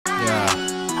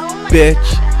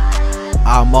bitch.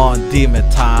 I'm on demon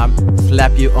time.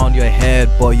 Slap you on your head,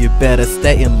 boy, you better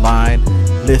stay in line.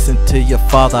 Listen to your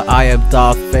father, I am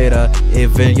Darth Vader.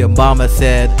 Even your mama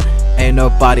said ain't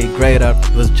nobody greater.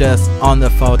 Was just on the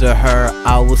phone to her,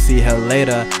 I will see her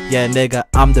later. Yeah nigga,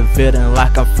 I'm the villain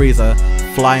like I'm Freezer.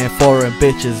 Flying foreign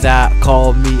bitches out,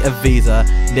 call me a visa.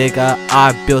 Nigga,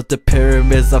 I built the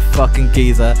pyramids of fucking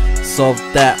Giza. Solved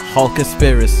that whole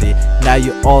conspiracy. Now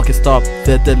you all can stop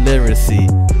the deliracy.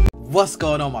 What's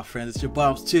going on my friends, it's your boy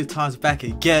Arms 2 times back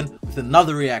again with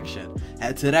another reaction.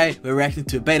 And today we're reacting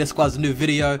to Beta Squad's new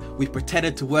video. We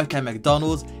pretended to work at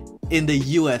McDonald's in the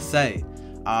USA.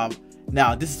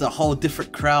 Now this is a whole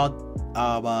different crowd.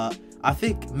 I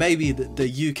think maybe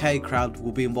the UK crowd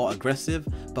will be more aggressive,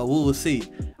 but we will see.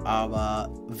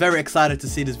 Very excited to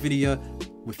see this video.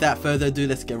 Without further ado,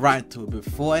 let's get right into it.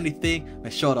 Before anything,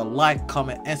 make sure to like,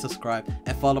 comment and subscribe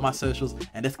and follow my socials,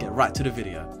 and let's get right to the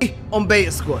video. On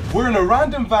Beta Squad, we're in a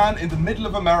random van in the middle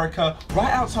of America, right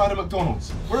outside of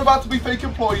McDonald's. We're about to be fake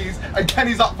employees and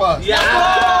Kenny's up first. Yeah!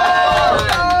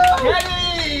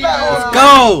 Kenny! Let's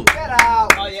go! Get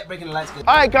out! Oh yeah, breaking the lights good.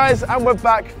 Alright guys, and we're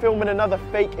back filming another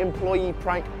fake employee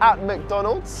prank at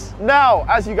McDonald's. Now,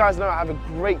 as you guys know, I have a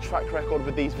great track record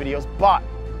with these videos, but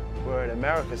we're in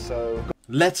America, so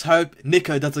let's hope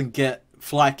Nico doesn't get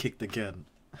fly kicked again.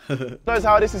 knows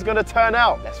how this is going to turn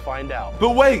out. Let's find out.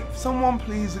 But wait, someone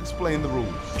please explain the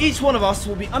rules. Each one of us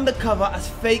will be undercover as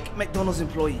fake McDonald's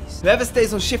employees. Whoever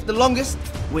stays on shift the longest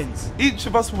wins. Each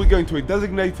of us will be going to a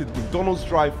designated McDonald's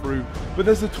drive-thru, but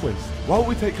there's a twist. While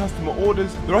we take customer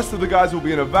orders, the rest of the guys will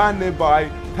be in a van nearby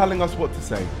telling us what to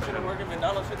say. Should I work at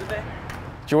McDonald's for today?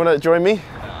 Do you want to join me?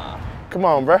 Nah. Come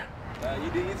on, bruh. You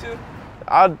do YouTube?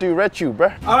 I'll do RedTube,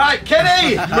 bruh. Alright,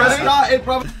 Kenny! Ready? Started,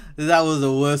 bro. That was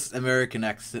the worst American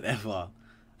accent ever.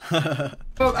 Hey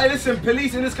listen,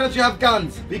 police in this country have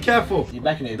guns. Be careful. You're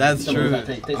back in it. That's true.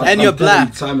 And you're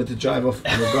black. Time to drive off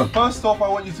and we're gone. First off, I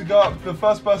want you to go up to the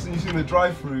first person you see in the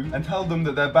drive-thru and tell them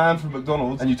that they're banned from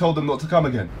McDonald's and you told them not to come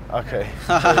again. Okay.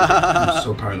 I'm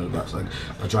so paranoid about like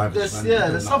a driver.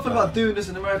 There's something about doing this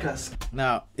in America.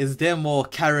 Now, is there more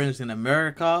Karens in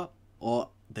America or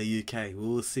the UK? We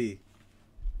will see.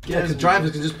 Yeah, because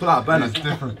drivers can just pull out a banner. It's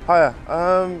different. Hiya.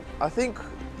 I think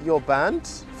you're banned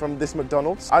from this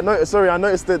McDonald's. I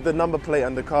noticed the number plate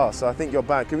and the car, so I think you're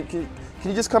banned. Can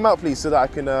you just come out, please, so that I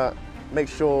can make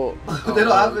sure. They're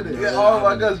not having it. Yeah, oh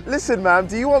my God. Listen, ma'am,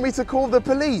 do you want me to call the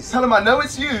police? Tell them I know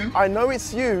it's you. I know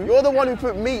it's you. You're the one who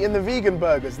put meat in the vegan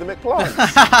burgers, the McPlants.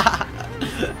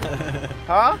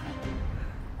 Huh?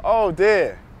 Oh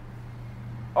dear.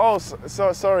 Oh,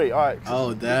 so sorry. All right.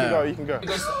 Oh damn. You can go.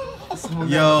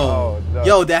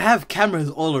 Yo, they have cameras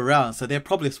all around, so they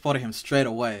probably spotted him straight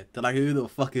away. They're like, who the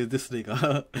fuck is this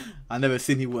nigga? I never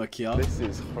seen him work here. This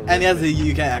is horrific. And he has a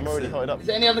UK I'm already accent. hotted up. Is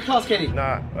there any other cars, Kenny?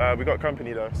 Nah, we got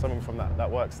company though. Someone from that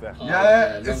works there.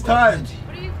 Yeah, it's time.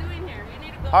 What are you doing here? You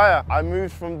need to go. Hiya, I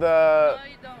moved from the No,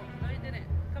 you don't. No, you didn't.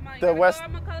 Come on, you The gotta West- go.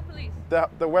 I'm gonna call the police.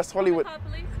 the West Hollywood. Call the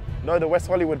police. No, the West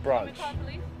Hollywood I'm branch. gonna call the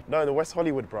police. No, the West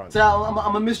Hollywood branch. So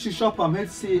I'm a mystery shopper. I'm here to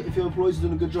see if your employees are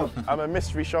doing a good job. I'm a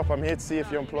mystery shop. I'm here to see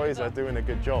if your employees are doing a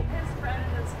good job. His friend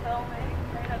is filming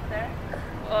right up there.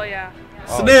 Oh yeah.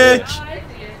 Snitch! Oh, I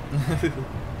see it.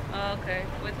 Oh, okay,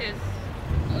 with his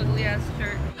ugly ass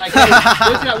shirt. Like, hey,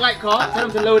 go to that white car. Tell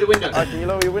them to lower the window. Can you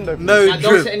lower your window, please? No Now,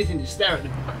 don't drip. say anything. Just stare at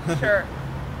them. Sure.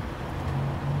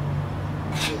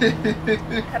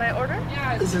 Can I order?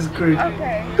 Yeah. This is creepy.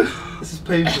 Okay. This is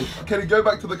painful. Kenny, go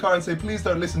back to the car and say, please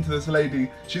don't listen to this lady.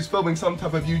 She's filming some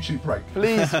type of YouTube prank.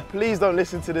 Please don't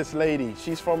listen to this lady.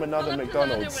 She's from another Pull up to the other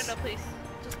McDonald's. window, please.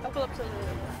 Just pull up to the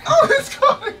window. Oh, it's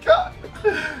got a cut.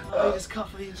 Oh, just cut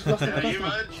for you. Just lost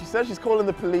it. She said she's calling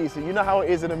the police, and you know how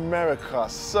it is in America.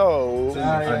 So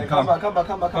Come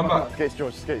back. skates,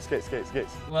 George. Skates.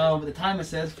 Well, the timer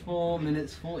says 4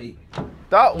 minutes 40.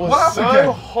 That was What so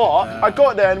happened? hot. I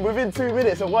got there, and within 2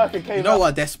 minutes, a worker came. You know up.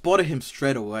 what? They spotted him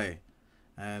straight away.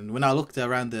 And when I looked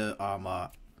around the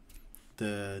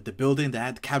building, they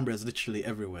had cameras literally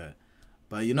everywhere.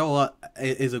 But you know what?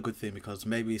 It is a good thing because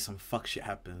maybe some fuck shit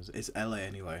happens. It's LA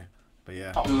anyway. But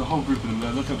yeah. There's a whole group of them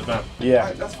there. Look at the van. Yeah,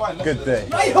 Right, that's fine. good day.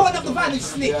 Why are you holding up the van, you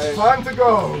snitch? Time to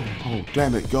go. Oh,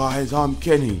 damn it, guys, I'm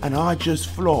Kenny, and I just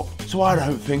flopped, so I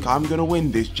don't think I'm gonna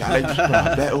win this challenge, but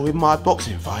I better win my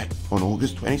boxing fight on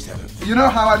August 27th. You know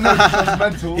how I know he's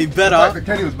judgmental? He better. The fact that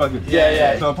Kenny was bugging.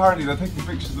 Yeah. So apparently they're taking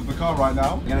pictures of the car right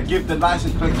now. You're gonna give the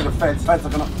license plate to the feds. Feds are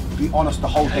gonna be honest the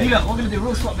whole day. Look, we're gonna do a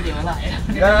real swap video on that.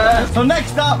 Yeah. So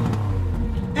next up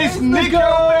is Nico.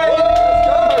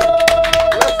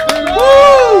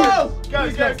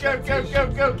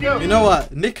 Go. You know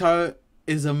what? Nico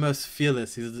is the most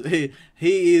fearless. He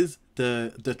is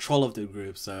the troll of the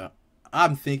group, so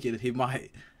I'm thinking he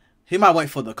might wait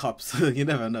for the cops. You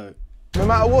never know. No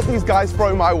matter what these guys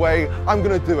throw my way, I'm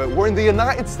gonna do it. We're in the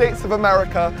United States of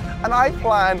America, and I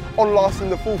plan on lasting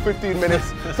the full 15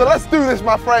 minutes. So let's do this,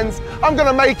 my friends. I'm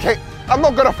gonna make it. I'm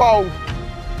not gonna fold.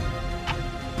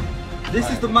 This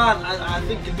is the man, I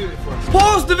think can do it for us.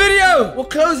 Pause the video! We're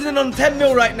closing in on 10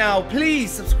 mil right now.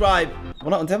 Please subscribe. We're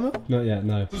not on 10 mil? Not yet,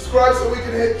 no. Subscribe so we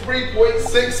can hit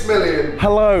 3.6 million.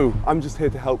 Hello, I'm just here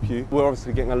to help you. We're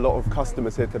obviously getting a lot of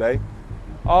customers here today.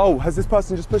 Oh, has this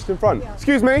person just pushed in front? Yeah.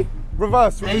 Excuse me?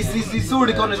 Reverse. He's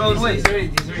already gone his own way. He's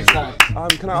already started.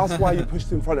 Can I ask why you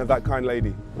pushed in front of that kind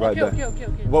lady right there? Okay.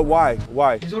 Well, why?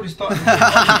 Why? He's already started.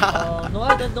 No,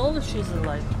 I don't know if she's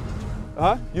alive.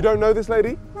 Huh? You don't know this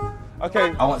lady?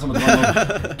 Okay. I want someone to run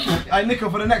over. Hey, Nico,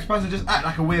 for the next person, just act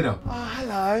like a weirdo. Oh,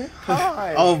 hello.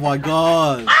 Hi. Oh my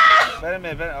god.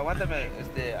 Aguántame,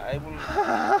 I will...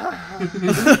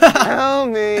 Tell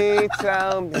me.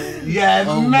 Yeah,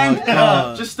 Oh man. my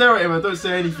God. Just stare at him and don't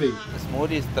say anything.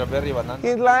 Smoothie, strawberry, banana.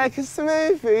 You'd like a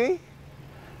smoothie?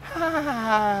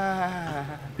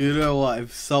 You know what?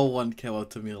 If someone came up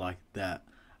to me like that,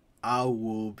 I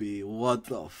will be, what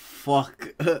the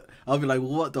fuck? I'll be like,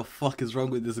 what the fuck is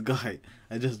wrong with this guy?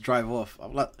 And just drive off.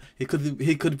 I'm like, he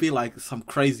could be like some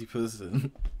crazy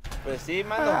person. Pues sí,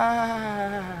 mano.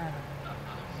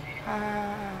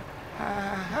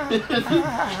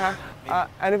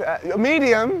 And if,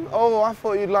 medium? Oh, I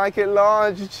thought you'd like it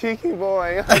large, cheeky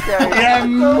boy. Okay. Yeah,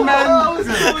 man.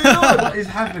 What is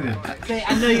happening? Say,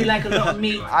 I know you like a lot of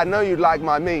meat. I know you'd like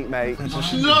my meat, mate.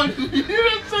 No, you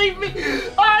didn't say me.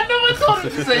 I never told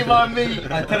him to say my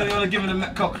meat. I tell him you want to give him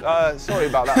that cock. Sorry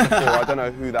about that before. I don't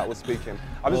know who that was speaking.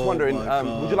 I'm just wondering,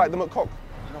 would you like the McCock?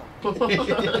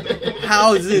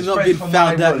 How has it not been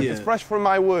found out yet? It's fresh from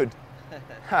my wood.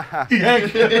 Yeah,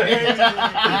 Kenny,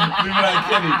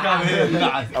 come here.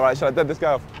 All right, shall I dead this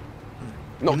guy off?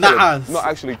 Not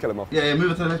actually kill him off. Yeah, move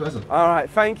it to the next person. All right,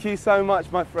 thank you so much,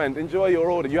 my friend. Enjoy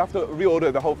your order. You have to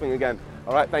reorder the whole thing again.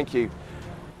 All right, thank you.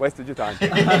 Wasted your time.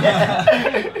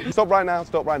 Stop right now,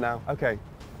 stop right now. Okay.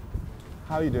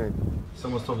 How are you doing?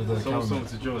 Someone's talking to the camera.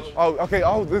 Someone's to George. Oh, okay.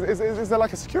 Oh, is there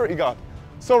like a security guard?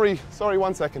 Sorry,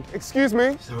 1 second. Excuse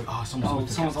me? Someone's on George.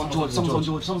 Someone's on George.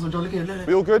 Look at it.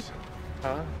 We all good?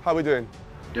 How are we doing?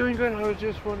 Doing good. I was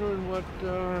just wondering what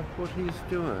he's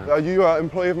doing. Are you an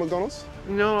employee of McDonald's?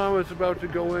 No, I was about to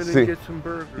go in and get some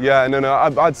burgers. Yeah, no,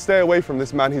 I'd stay away from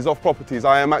this man. He's off properties.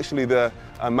 I am actually the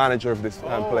manager of this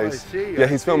place. I see. Yeah,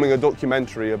 he's filming a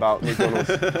documentary about McDonald's.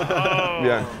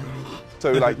 Yeah.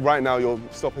 So like right now you're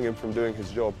stopping him from doing his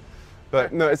job.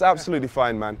 But no, it's absolutely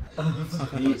fine, man.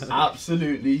 He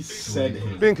absolutely said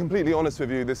it. Being completely honest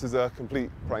with you, this is a complete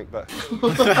prank, but... Do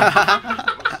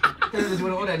you want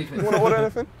to order anything? You want to order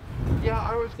anything? Yeah,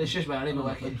 I was... Say shush, man, I didn't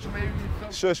work here.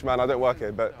 Shush, man, I don't work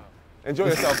here, but enjoy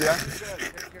yourself, yeah?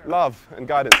 Love and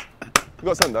guidance. You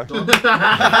got some, though? Hello!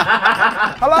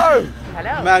 Hello.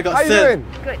 Man, I got How you doing?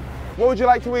 Good. What would you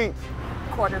like to eat?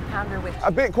 Quarter pounder with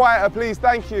A bit quieter, please,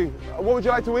 thank you. What would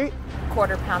you like to eat?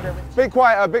 quarter pounder with Bit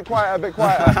quieter, bit quieter, bit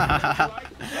quieter.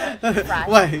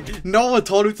 Wait, no one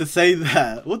told him to say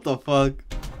that. What the fuck?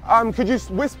 Could you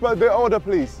whisper the order,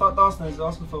 please? Start dancing, he's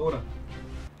asking for order.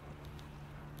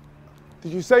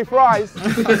 Did you say fries?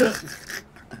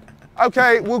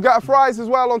 Okay, we'll get fries as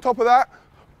well on top of that.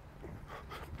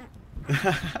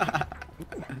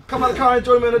 Come out of the car and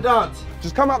join me in a dance.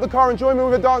 Just come out the car and join me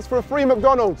with a dance for a free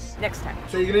McDonald's. next time.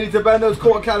 So you're gonna need to burn those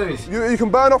quarter calories. You can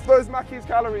burn off those Mackey's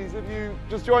calories if you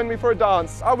just join me for a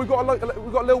dance. Oh, we've got a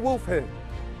little wolf here.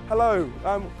 Hello.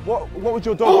 What would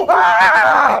your dog?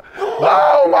 Ah!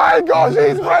 Oh my gosh,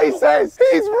 he's racist!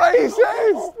 He's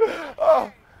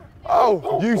racist!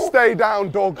 Oh, you stay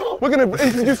down, dog. We're gonna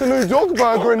introduce a new dog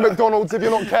burger in McDonald's if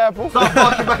you're not careful. Start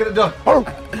barking back at the dog.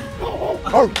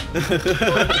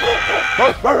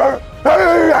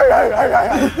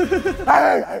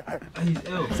 He's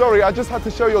ill. Sorry, I just had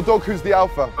to show your dog who's the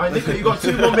alpha. Alright, Nico, you got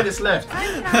 2 more minutes left.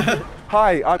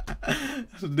 Hi,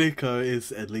 Nico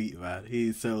is elite, man.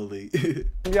 He's so elite.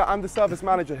 yeah, I'm the service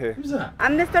manager here. Who's that?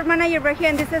 I'm the store manager right here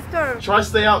in this store. Try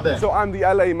stay out there. So I'm the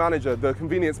LA manager, the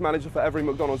convenience manager for every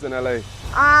McDonald's in LA.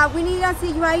 We need to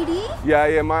see your ID.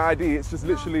 Yeah, my ID. It's just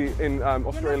literally in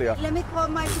Australia. Let me call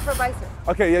my supervisor.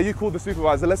 Okay, yeah, you call the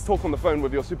supervisor. Let's talk on the phone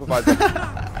with your supervisor.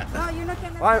 No, you're not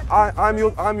gonna.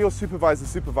 I'm your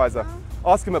supervisor.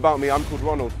 Ask him about me. I'm called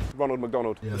Ronald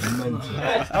McDonald. Yeah, mental.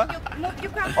 You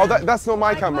can't. Oh, that's not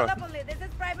my camera. This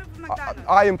is private for McDonald's.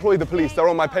 I employ the police. They're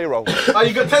on my payroll. Oh,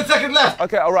 you got 10 seconds left.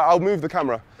 Okay, all right. I'll move the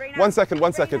camera. Right now. 1 second.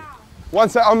 Right 1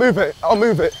 sec. I'll move it.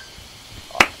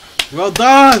 Well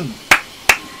done!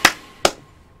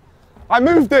 I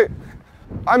moved it.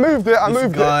 I moved it. I This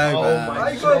moved guy, it. man. Oh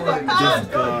my God. This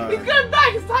guy. He's going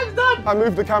back. His time's done. I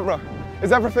moved the camera.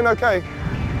 Is everything okay?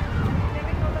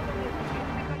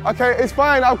 Okay, it's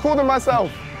fine. I'll call them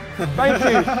myself. Thank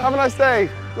you. Have a nice day.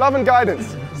 Love and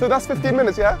guidance. So that's 15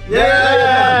 minutes, yeah?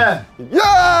 Yeah.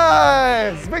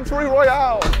 Yes! Victory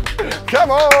Royale!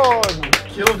 Come on!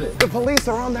 Killed it. The police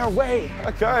are on their way.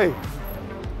 Okay.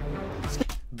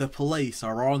 The police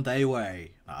are on their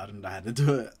way. I don't know how to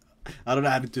do it. I don't know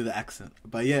how to do the accent.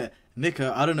 But yeah,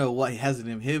 Nico, I don't know what he has in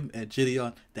him. Him and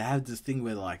Gideon, they have this thing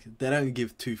where like they don't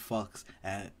give two fucks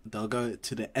and they'll go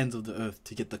to the ends of the earth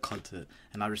to get the content.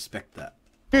 And I respect that.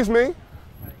 Excuse me.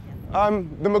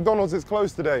 The McDonald's is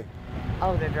closed today.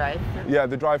 Oh, the drive-thru? Yeah,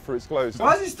 the drive-thru is closed.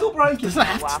 Why is he still pranking? Does I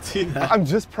have to do that? I'm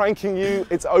just pranking you.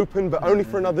 It's open, but only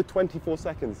for another 24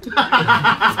 seconds. 15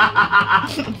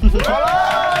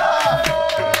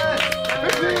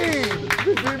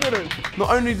 minutes. Not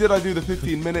only did I do the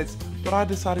 15 minutes, but I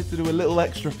decided to do a little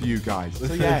extra for you guys.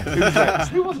 So yeah, who's next?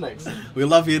 Who was next? We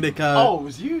love you, Nico. Oh, it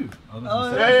was you.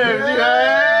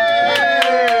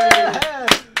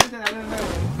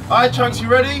 Alright, Chunks, you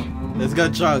ready? Let's go,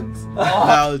 Chugs.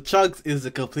 Now, Chugs is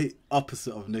the complete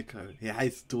opposite of Nico. He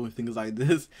hates doing things like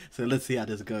this. So let's see how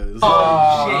this goes.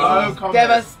 Oh, shit.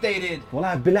 Devastated. Well,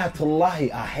 I've been out to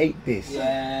lie. I hate this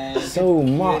Yeah. so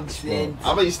much, bro.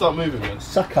 How about you start moving, man?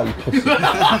 Suck out, you pussy.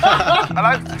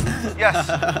 Hello? Yes.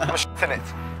 I'm shitting it.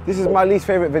 This is my least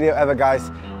favorite video ever,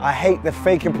 guys. I hate the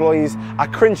fake employees. I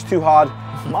cringe too hard.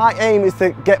 My aim is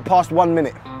to get past 1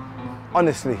 minute.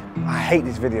 Honestly, I hate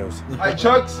these videos. Hey,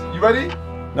 Chugs, you ready?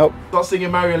 Nope. Start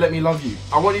singing Mario, Let Me Love You.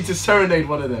 I want you to serenade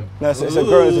one of them. No, it's a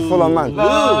girl, it's a full-on man.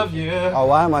 Love you. Oh,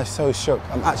 why am I so shook?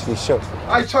 I'm actually shook.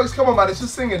 Hey, Chugs, come on, man. It's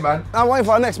just singing, man. I'm waiting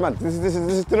for our next man. This is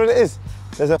you know what it is.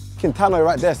 There's a fucking tannoy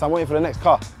right there, so I'm waiting for the next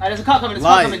car. Hey, there's a car coming. There's a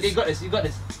car coming. You got this. You got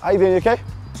this. How you doing? You okay?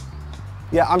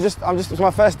 Yeah, I'm just. It's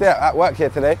my first day at work here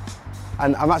today,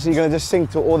 and I'm actually gonna just sing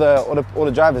to all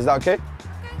the drivers. Is that okay?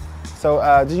 So,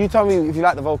 did you tell me if you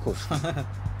like the vocals?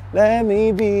 Let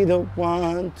me be the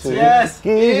one to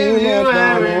give you what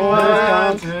I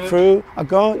want through. I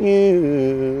got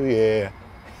you, yeah.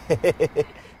 Is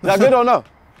that good or no?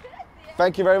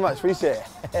 Thank you very much, appreciate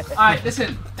it. Alright,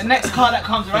 listen, the next car that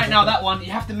comes right now, that one, you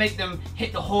have to make them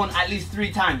hit the horn at least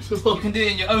 3 times. You can do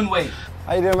it in your own way.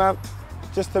 How you doing, man?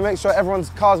 Just to make sure everyone's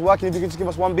car's working, if you could just give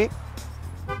us 1 beat.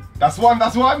 That's one,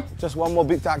 that's one. Just 1 more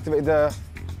beat to activate the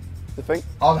thing.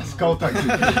 Oh, that's gold, thank you.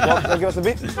 Well, give us a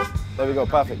beat. There we go,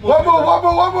 perfect. One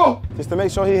more. Just to make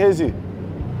sure he hears you.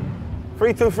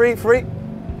 3, 2, 3, 3. And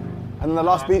then the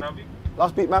last beat.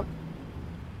 Last beat, man.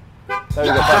 There we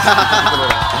go, perfect.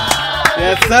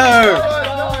 Yes, sir.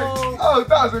 Oh,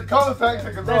 that was a gold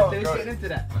tactic as well. Let's get into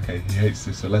that. Okay, he hates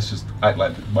this, so let's just act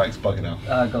like the mic's bugging out.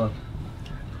 Go on.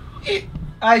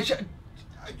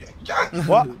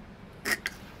 What?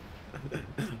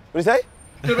 What did you say?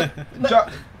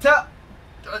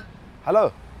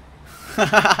 Hello.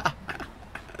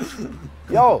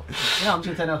 Yo. Yeah, I'm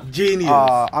just turn off. Genius.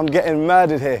 I'm getting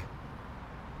murdered here.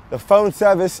 The phone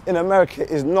service in America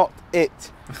is not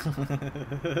it.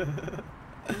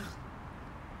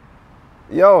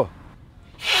 Yo.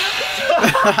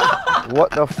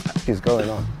 What the f is going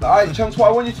on? Alright, Chunks, what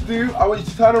I want you to do, I want you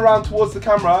to turn around towards the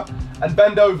camera and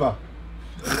bend over.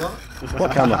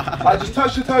 What camera? Just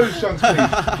touch your toes, Chunks, please.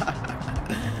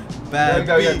 There you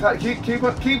go, yeah.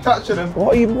 Keep touching them.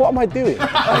 What am I doing?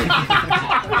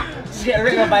 Just get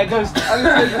written by a ghost.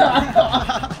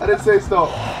 I didn't say stop.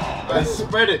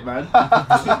 Spread it, man.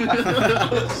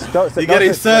 You're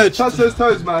getting searched. Touch those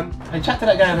toes, man. Hey, chat to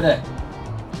that guy over there.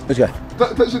 Which guy?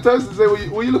 Touch your toes and say,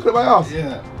 were you looking at my ass?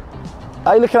 Yeah.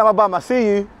 Are you looking at my bum? I see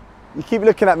you. You keep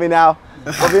looking at me now.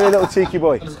 You're being a little cheeky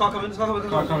boy. There's a car coming.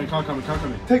 Car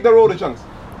coming. Take their order, Chunks.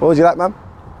 What would you like, ma'am?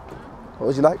 What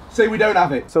would you like? Say we don't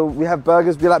have it. So we have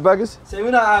burgers. Do you like burgers? Say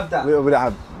we don't have that. We don't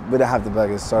have the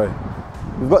burgers. Sorry.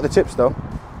 We've got the chips though. Do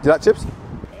you like chips?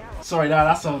 Sorry, no,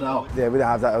 that's sold out. Yeah, we don't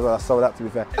have that as well. I sold out, to be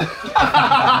fair.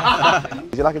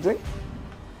 Would you like a drink?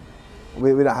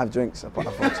 We don't have drinks.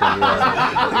 Unfortunately.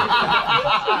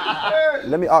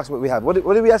 Let me ask what we have. What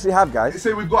do we actually have, guys?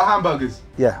 Say we've got hamburgers.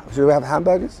 Yeah. So we have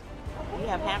hamburgers? We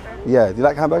have hamburgers? Yeah. Do you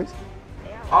like hamburgers?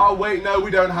 Oh wait, no,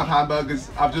 we don't have hamburgers.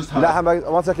 I've just heard. You like hamburgers?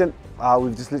 1 second.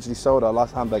 We've just literally sold our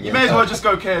last hamburger. You may as well just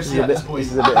go KFC at this point.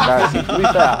 This is a bit embarrassing. To be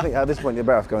fair, I think at this point you're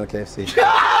better off going to KFC.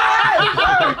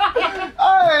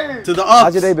 Hey! To the ops.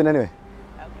 How's your day been anyway?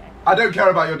 Okay. I don't care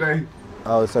about your day.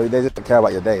 Oh, so they just don't care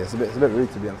about your day. It's a bit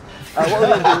rude, to be honest. What we're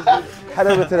going to do is head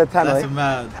over to the tannoy,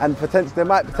 and there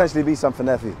might potentially be something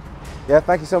there for you. Yeah,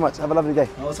 thank you so much. Have a lovely day.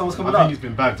 Oh, someone's coming I up. think he's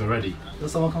been bagged already.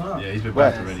 There's someone coming up. Yeah, he's been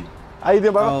bagged already. How you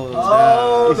doing, brother?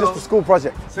 Oh, it's just a school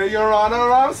project. Say, Your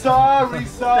Honor, I'm sorry,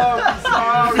 sorry.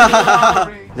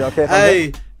 You okay?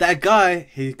 Hey, that guy,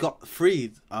 he got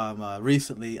freed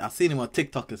recently. I've seen him on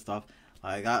TikTok and stuff.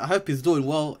 Like, I hope he's doing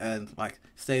well and like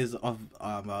stays off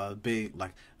being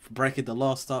like breaking the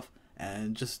law stuff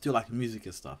and just do like music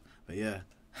and stuff. But yeah.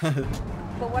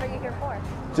 But what are you here for?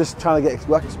 Just trying to get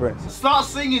work experience. Start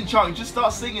singing, Chunk. Just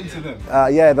start singing to them.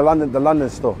 Yeah, the London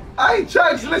store. Hey,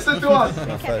 Chunks, listen to us. We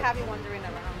can't have you wandering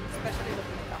around, especially with the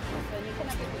McDonald's. So you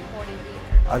cannot be recording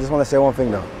either. I just want to say one thing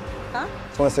though. Huh?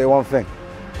 Just want to say one thing.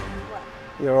 What?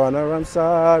 Your Honor, I'm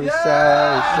sorry, sorry.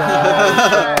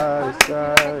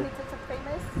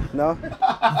 No?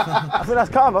 I think that's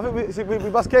calm. I think we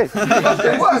bust case.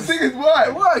 What? Sing it, what?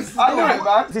 I know it,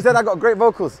 man. She said I got great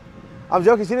vocals. I'm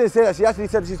joking, she didn't say that. She actually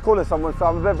said she's calling someone, so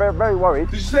I'm very, very worried.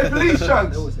 Did she say police,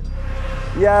 Chunks?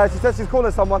 Yeah, she said she's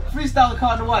calling someone. Freestyle the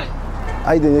car in the white.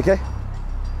 How you doing, you okay?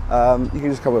 You can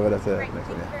just come over there to the next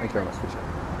one, yeah. Thank you very much, appreciate it.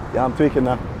 Yeah, I'm tweaking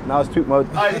now. Now it's tweak mode.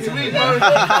 Tweak mode. Tweak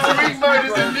mode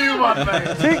is a new one,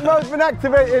 mate. Tweak mode's been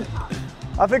activated.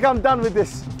 I think I'm done with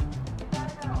this.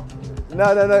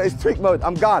 No, it's tweak mode.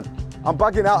 I'm gone. I'm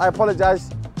bugging out. I apologize.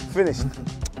 Finished.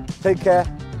 Take care,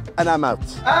 and I'm out.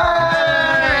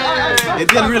 It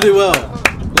did really well.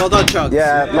 Well done, Chunks.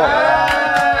 Yeah,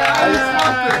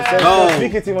 no.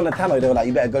 Speaking to him on the tannoy, they were like,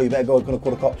 you better go, I'm gonna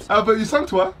call the cops. But you sung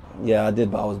to her? Yeah, I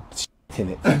did, but I was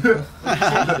in it.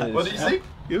 What did you sing?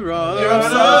 You're wrong.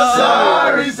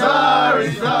 Sorry.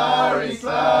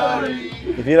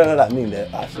 If you don't know that meme, they're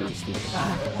absolutely stupid.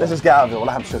 Let's just get out of it,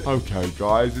 I'm sure. Okay,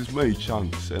 guys, it's me,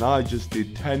 Chunks, and I just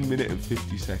did 10 minutes and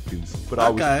 50 seconds, but I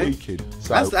was tweaking.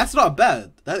 So That's not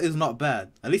bad. That is not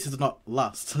bad. At least it's not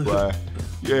last. well,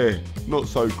 yeah, not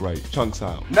so great. Chunks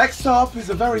out. Next up is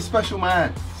a very special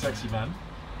man. Sexy man.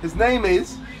 His name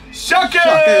is Shucky!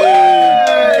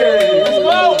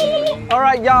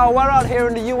 Alright y'all, we're out here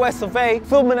in the US of A,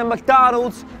 filming at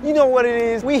McDonald's. You know what it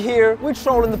is, we here, we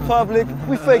trolling the public,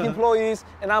 we fake employees,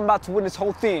 and I'm about to win this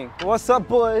whole thing. What's up,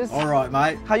 boys? Alright,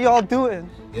 mate. How y'all doing?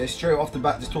 Yeah, straight off the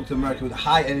bat, just talk to America with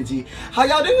high energy. How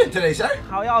y'all doing today, sir?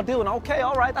 How y'all doing? Okay,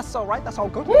 alright, that's alright, that's all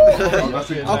good. Oh,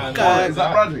 that's it. Okay. Is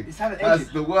that Bradley? having That's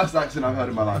the worst accent I've heard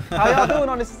in my life. How y'all doing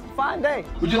on this fine day?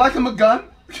 Would you like a McGun?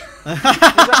 You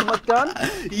got my gun?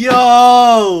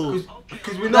 Yo!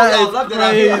 Because we know y'all love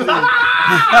that.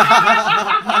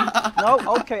 No?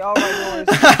 Okay, alright, no worries.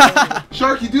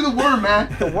 Sharky, do the worm, man.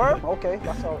 The worm? Okay,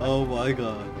 that's alright. Oh my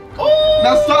god.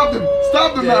 Now stop them.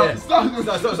 Stop them now. Stop them.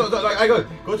 Stop. I go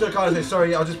to the car and say,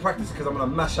 sorry, I'll just practice because I'm going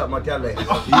to mash up my gal later. Yo!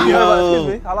 Excuse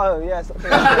me? Hello, yes. Okay.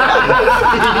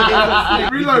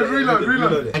 Reload. Reload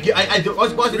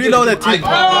that team.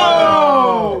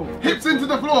 Oh! Hips into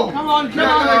the floor. Come on.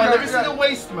 Let me see the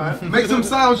waist, man. Make some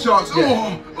sound shots.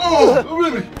 Oh,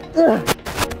 really?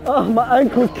 Oh, my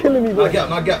ankle's killing me, bro.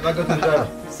 I go to the driver.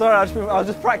 Sorry, I was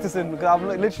just practicing because I'm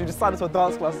literally just signed into a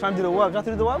dance class trying to do the work. Do you have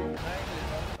to do the work?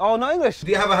 Oh, no English.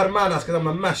 Do you have a hermanas? Because I'm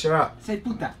going to mash her up. Say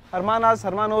puta. Hermanas,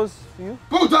 hermanos, you?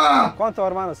 Puta! ¿Cuánto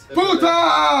hermanos?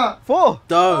 Puta! 4.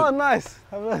 Don't. Oh, nice.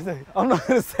 Have a nice day. I'm not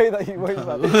going to say that you wait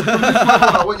about it.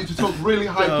 I want you to talk really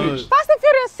high pitched. Fast and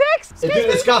Furious 6? It's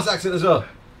doing the Scouse accent as well.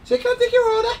 Say, can I take your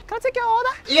order? Can I take your order?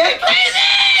 Yeah,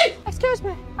 crazy! Excuse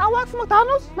me, I work for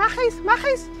McDonald's. Machis.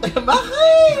 Machis.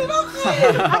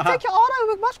 I'll take your order. It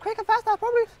will be much quicker, faster. I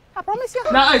promise you.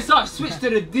 Now, start switch to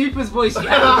the deepest voice.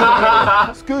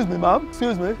 Excuse me, ma'am.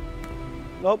 Excuse me.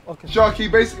 Nope, okay. Sharky,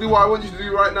 basically what I want you to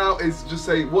do right now is just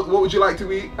say, what would you like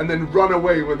to eat? And then run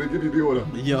away when they give you the order.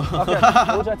 Yo. Okay,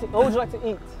 what would you like to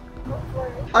eat?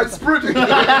 I'm sprinting. Why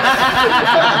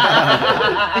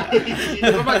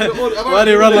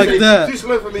do you run like that? Too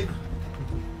slow for me.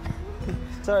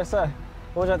 Sorry.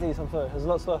 What would you like to eat? I'm sorry. It's a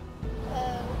lot slow.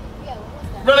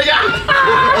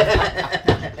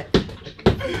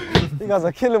 You guys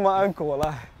are killing my ankle,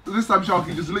 wallah. This time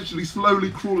Sharky just literally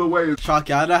slowly crawl away.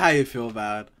 Sharky, I know how you feel,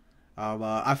 man.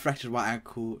 I fractured my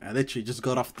ankle and literally just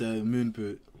got off the moon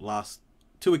boot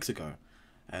 2 weeks ago.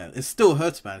 It still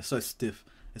hurts, man. It's so stiff.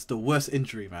 It's the worst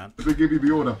injury, man. They give you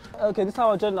the order. Okay, this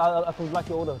time I could like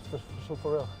your order, for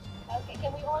real. Okay,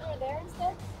 can we order there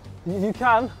instead? You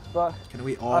can, but... Can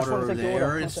we order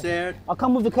there instead? I'll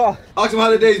come with the car. Ask them how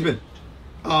the day's been.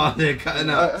 Oh, they're cutting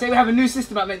out. Say we have a new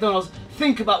system at McDonald's.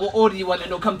 Think about what order you want and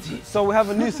it'll come to you. So we have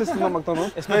a new system at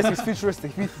McDonald's. It's basically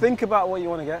futuristic. If you think about what you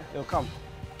want to get, it'll come.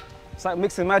 It's like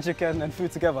mixing magic and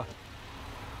food together.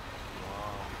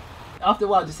 After a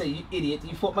while, just say, you idiot,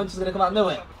 you thought Munch was going to come out of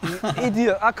nowhere. You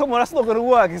idiot. Come on, that's not going to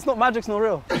work. It's not magic's not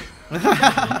real.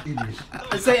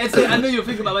 and say, I know you were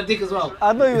thinking about my dick as well.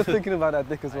 I know you were thinking about that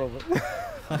dick as well, but...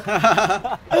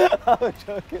 I'm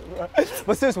joking, bro.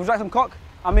 But seriously, would you like some cock?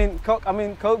 I mean coke.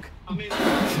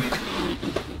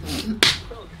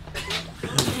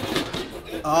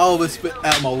 I always spit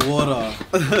out my water.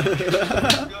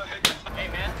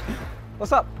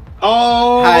 What's up?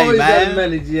 Oh, hey, he's man.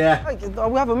 managed, yeah. Hey,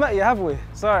 we haven't met yet, have we?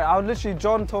 Sorry,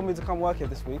 John told me to come work here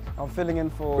this week. I'm filling in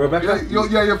for... Rebecca?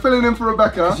 You're filling in for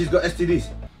Rebecca. She's got STDs.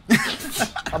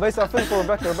 I'm filling for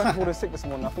Rebecca. Rebecca called her sick this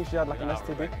morning. I think she had like an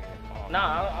STD.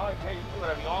 Nah, I do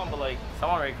whatever you want, but like,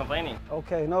 someone already complaining.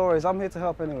 Okay, no worries. I'm here to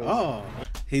help anyways. Oh,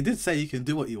 he did say you can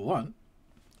do what you want.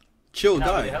 Chill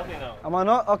guy. Really though. Am I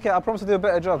not? Okay, I promise to do a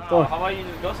better job. How about you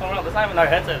just go somewhere else? Let's not even our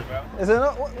headsets, bro. Is it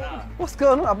not? What's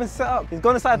going on? I've been set up. He's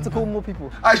gone inside to call more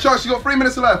people. Alright, Sharks, you got 3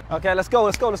 minutes left. Okay, let's go.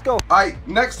 Alright,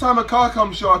 next time a car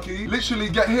comes, Sharky, literally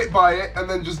get hit by it and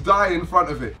then just die in front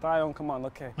of it. Die on command,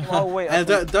 okay. Oh wait. And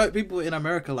don't people in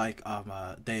America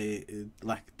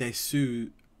they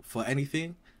sue for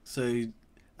anything? So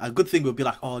a good thing would be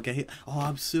like, oh, get hit. Oh,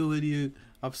 I'm suing you.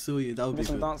 That would be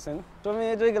some good. dancing. Show me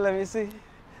a jiggle, let me see.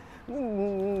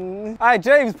 Alright,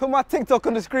 James, put my TikTok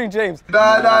on the screen, James.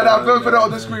 Nah, don't put it on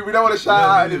the screen. We don't want to shout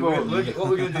out anymore. What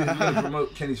we're going to do is we're going to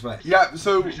promote Kenny's fight. Yeah,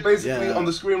 so basically on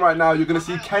the screen right now, you're going to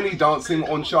see Kenny dancing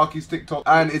on Sharky's TikTok,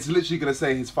 and it's literally going to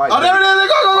say his fight. Oh, there it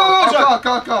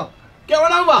is! Go! Get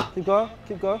one over!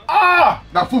 Keep going. Ah!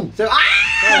 Now, fool! So,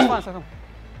 Fine, so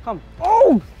come.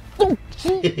 Oh!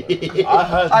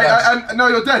 I heard no,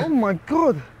 you're dead. Oh my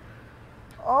god.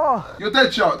 Oh. You're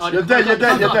dead, Sharks. Oh, you're dead.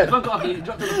 Fuck off, you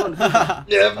dropped on the phone.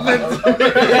 Yeah, man.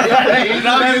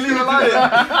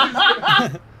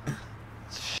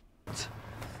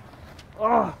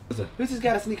 Oh. Who's this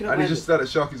guy that's sneaking up? And he just stared at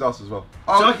Sharky's ass as well.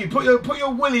 Sharky, put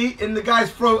your willy in the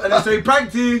guy's throat and then say,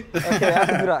 pranked you. Okay, I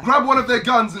can do that. Grab one of their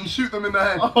guns and shoot them in the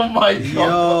head. Oh my god.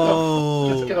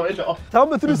 Yo. Tell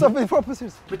me to do something proper.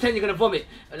 Pretend you're gonna vomit.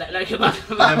 Like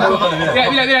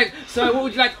so what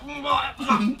would you like?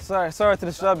 Sorry to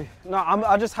disturb you. No,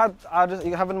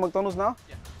 you having McDonald's now?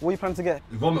 Yeah. What are you planning to get?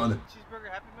 Vomit on it. Cheeseburger,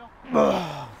 Happy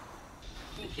Meal?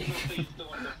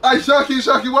 Hey,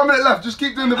 Sharky, 1 minute left. Just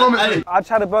keep doing the vomit. I just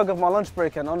had a burger for my lunch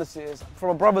break, and honestly, it's from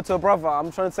a brother to a brother.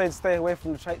 I'm trying to say to stay away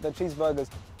from the cheeseburgers.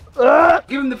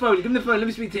 Give him the phone, let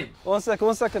me speak to him. 1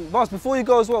 second. Boss, before you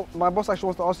go as well, my boss actually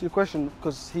wants to ask you a question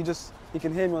because he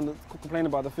can hear me on the complaining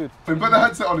about the food. Put the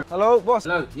headset on it. Hello, boss?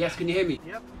 Hello, yes, can you hear me?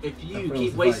 Yep. If you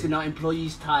keep wasting our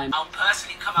employees' time, I'll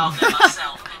personally come out there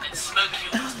myself and smoke you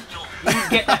across the door. You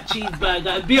get that cheeseburger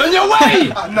and be on your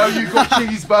way! I know you got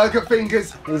cheeseburger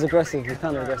fingers. He's aggressive, he's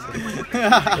kind of aggressive.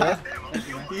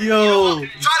 Yo. Try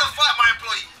to fight my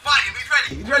employee. Fight him,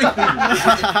 he's ready.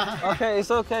 Okay,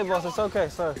 it's okay, boss, it's okay,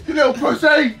 sorry. You little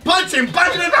pussy. Punch him, I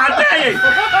dare you.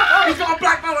 He's got a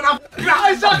black belt and I'm...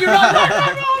 I suck you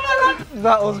right.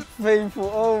 That was painful,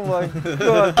 oh my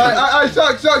god. Hey,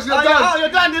 Sharks, you're done. Oh, you're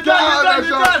done.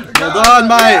 Well done,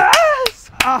 mate.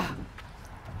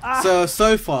 Yes!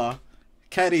 So far,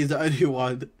 Kenny is the only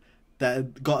one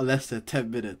that got less than 10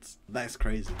 minutes. That's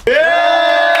crazy. Yay!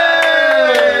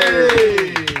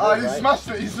 Oh, you smashed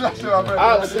it, my friend.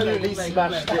 Absolutely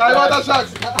smashed it. Hey, well done,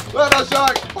 Sharks. Well done,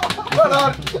 Sharks. Well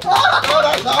done.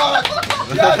 Sharks.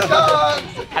 Yeah, Sharks.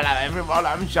 Hello everyone,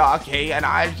 I'm Sharky and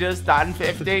I've just done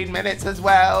 15 minutes as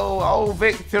well. Oh,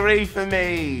 victory for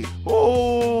me.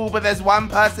 Oh, but there's one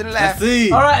person left. Let's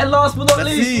see. Alright, and last but not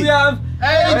least, we have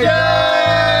AJ!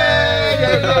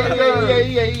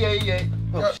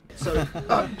 Yeah. So,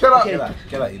 Get up,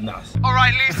 you nuts.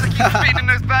 Alright, Lisa, keep feeding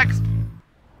those bags.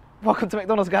 Welcome to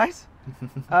McDonald's, guys.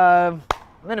 I'm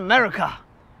in America.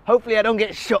 Hopefully I don't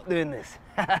get shot doing this.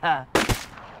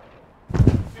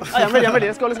 Hey, I'm ready,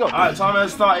 let's go. Alright, time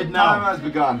has started now. Time has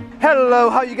begun. Hello,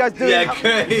 how you guys doing? Yeah,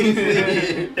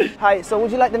 crazy. Hi, so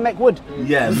would you like the McWood?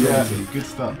 Yeah, good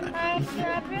stuff.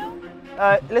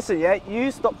 Listen, yeah, you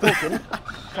stop talking.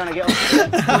 Trying to get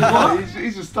off.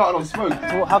 He's just started on smoke.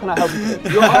 So how can I help you?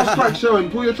 Your ass crack showing.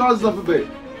 Pull your trousers up a bit.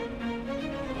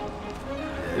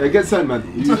 Yeah, get sent, man.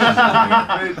 You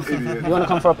want to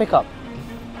come for a pickup?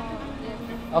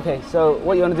 Okay, so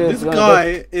what you want to do This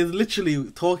guy is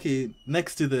literally talking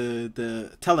next to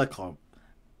the telecom.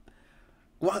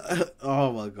 What?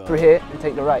 Oh my god. Through here and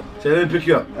take the right. So let me pick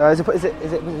you up. Is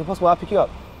it possible I'll pick you up?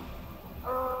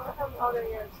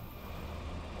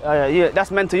 Yeah,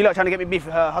 that's mental. You're not trying to get me beef.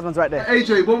 Her husband's right there.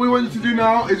 AJ, what we want you to do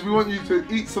now is we want you to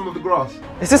eat some of the grass.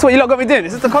 Is this what you lot got me doing?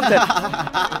 Is this the content?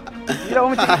 You don't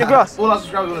want me to eat the grass? All our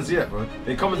subscribers want to see it, bro.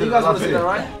 They commented. You guys want to see that,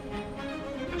 right?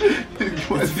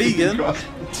 It's vegan.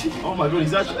 Oh my god,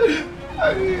 he's actually...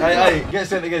 Hey, get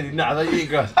sent again. Nah, don't eat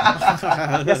grass.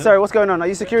 Yes, sir. What's going on? Are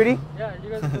you security? Yeah, you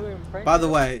guys are doing prank. By the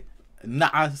way,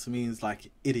 Na'as means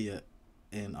like idiot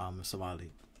in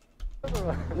Somali.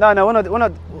 No, we're not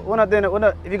doing it.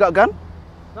 Have you got a gun?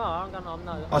 No, I don't got no, I'm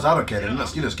not. Oh, so I don't care then.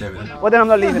 You just care then. Well, then I'm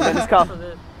not leaving then. It's calm.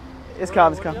 It's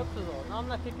calm, it's calm. No, I'm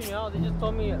not kicking you out. They just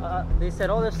told me, they said,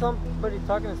 oh, there's somebody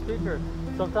talking to speaker.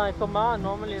 Sometimes I come on,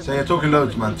 normally... So you're talking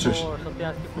loads, man, shush.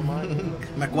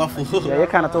 McWaffle. Yeah, you're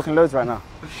kind of talking loads right now.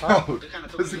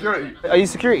 The security. Are you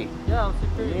security? Yeah, I'm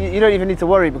security. You don't even need to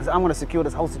worry because I'm going to secure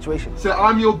this whole situation. So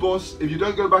I'm your boss. If you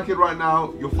don't go back in right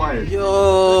now, you're fired.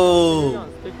 Yo!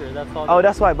 Oh,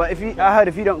 that's why. But I heard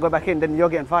if you don't go back in, then you're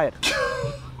getting fired.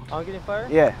 I'm getting fired?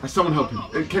 Yeah. Someone help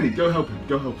him. Kenny, go help him.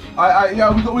 Go help him.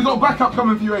 Yeah, we got backup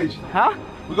coming for you, Age. Huh?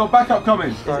 We got backup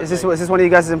coming. Is this one of you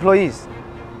guys' employees?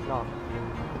 No.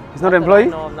 He's not an employee?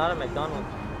 No, I'm not at McDonald's.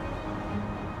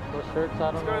 Those shirts,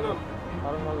 I don't know.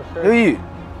 I don't know the shirts. Who are you?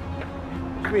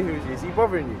 What do you mean who is he? Is he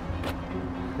bothering you?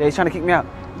 Yeah, he's trying to kick me out.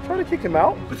 You trying to kick him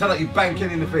out? Pretend like you bang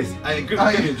Kenny in the face. Hey, good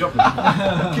Kenny, drop him.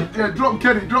 Yeah, drop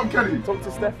Kenny, drop Kenny. Talk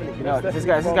to Stephanie. No, this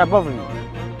guy bothering me.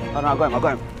 Oh no, I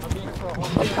got him.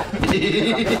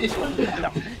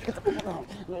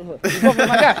 You're bothering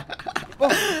my guy. You're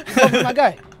bothering my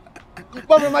guy. You're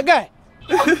bothering my guy.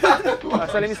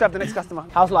 So let me serve the next customer.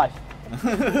 How's life?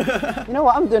 You know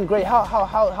what? I'm doing great.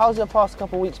 How's your past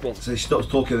couple of weeks been? So he stops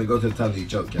talking and goes to the town that you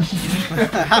joke, yeah?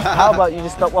 How about you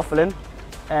just stop waffling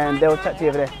and they'll chat to you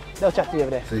over there. They'll chat to you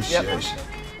over there. Say shush.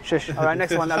 Shush. All right,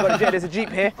 next one. I've got there's a Jeep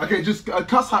here. Okay, just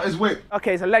cuss out his whip.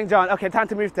 Okay, so Lang John. Okay, time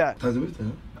to move there. Time to move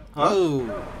there. Oh.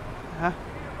 Huh?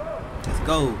 Let's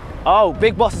go. Oh,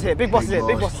 big boss is here. Big boss is here.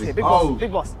 Big boss is here. Big boss.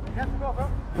 Big boss.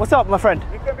 What's up, my friend?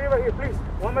 You can be right here, please.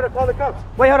 Want me to call the cops?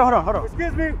 Wait, hold on.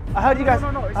 Excuse me. I heard you guys.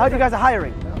 No. I heard you guys are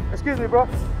hiring. Excuse me, bro.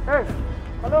 Hey,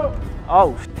 hello.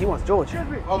 Oh, he wants George. Excuse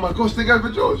me. Oh my gosh, they go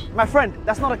for George. My friend,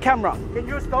 that's not a camera. Can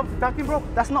you stop talking, bro?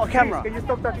 That's not a camera. Please, can you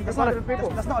stop talking? That's not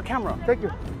a camera. Thank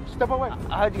you. Step away.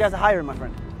 I heard you guys are hiring, my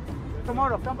friend.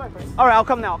 Tomorrow, come back. All right, I'll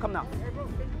come now. Are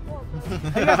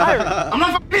you guys hiring? I'm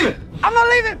not leaving. I'm not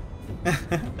leaving.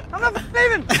 I'm not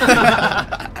leaving.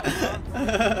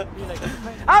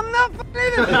 I'm not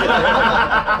leaving.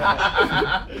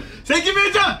 Say, give me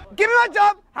a job. Give me my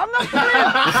job. I'm not leaving.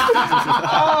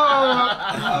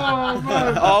 Oh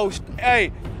man. Oh,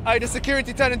 hey, the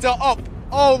security turned into up.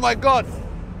 Oh my God.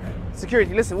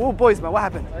 Security, listen, we're all boys, man. What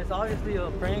happened? It's obviously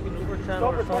a prank, an Uber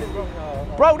channel or something.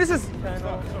 Bro, this is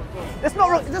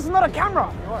not a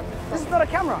camera. This is not a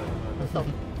camera.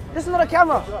 This is not a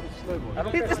camera.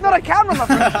 It's not a camera, my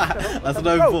friend. That's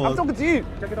no Bro, fault. I'm talking to you.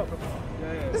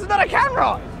 This is not a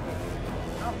camera.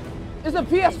 It's a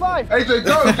PS5. AJ,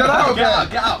 go, get out.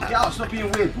 Get out. Stop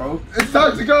being weird, bro. It's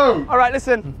time to go. All right,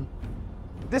 listen.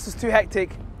 This was too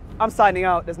hectic. I'm signing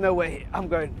out. There's no way. I'm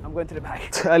going to the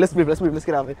back. Let's move. Let's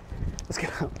get out of it. Let's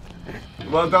get out.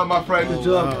 Well done, my friend. Good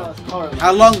job.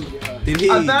 How long did he?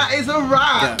 And that is a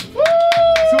wrap. Yeah.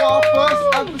 To our first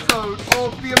episode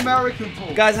of the American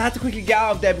Talk. Guys, I had to quickly get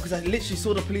out of there because I literally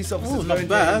saw the police officers go into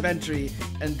their inventory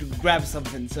and grab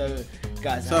something. So,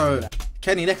 guys, So,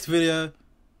 Kenny, next video,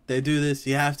 they do this.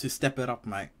 You have to step it up,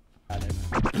 mate.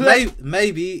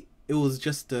 Maybe it was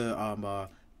just the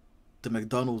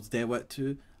McDonald's they went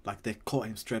to. Like they caught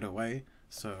him straight away.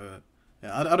 So,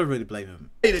 yeah, I don't really blame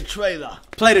him. Play the trailer.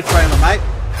 Play the trailer, mate.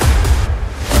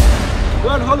 We're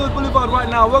on Hollywood Boulevard right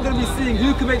now. We're going to be seeing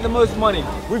who can make the most money.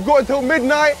 We've got until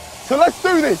midnight, so let's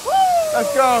do this.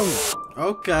 Let's go.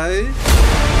 Okay.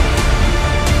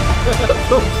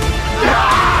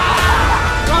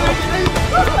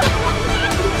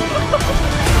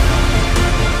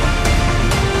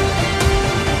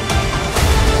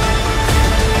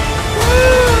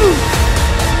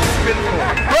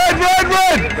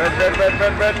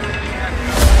 Red.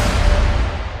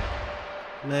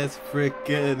 Let's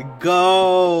freaking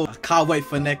go. I can't wait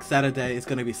for next Saturday. It's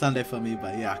going to be Sunday for me,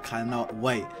 but yeah, I cannot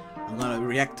wait. I'm going to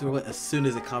react to it as soon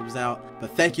as it comes out.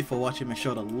 But thank you for watching. Make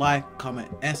sure to like, comment,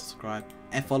 and subscribe.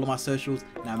 And follow my socials.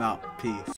 And I'm out. Peace.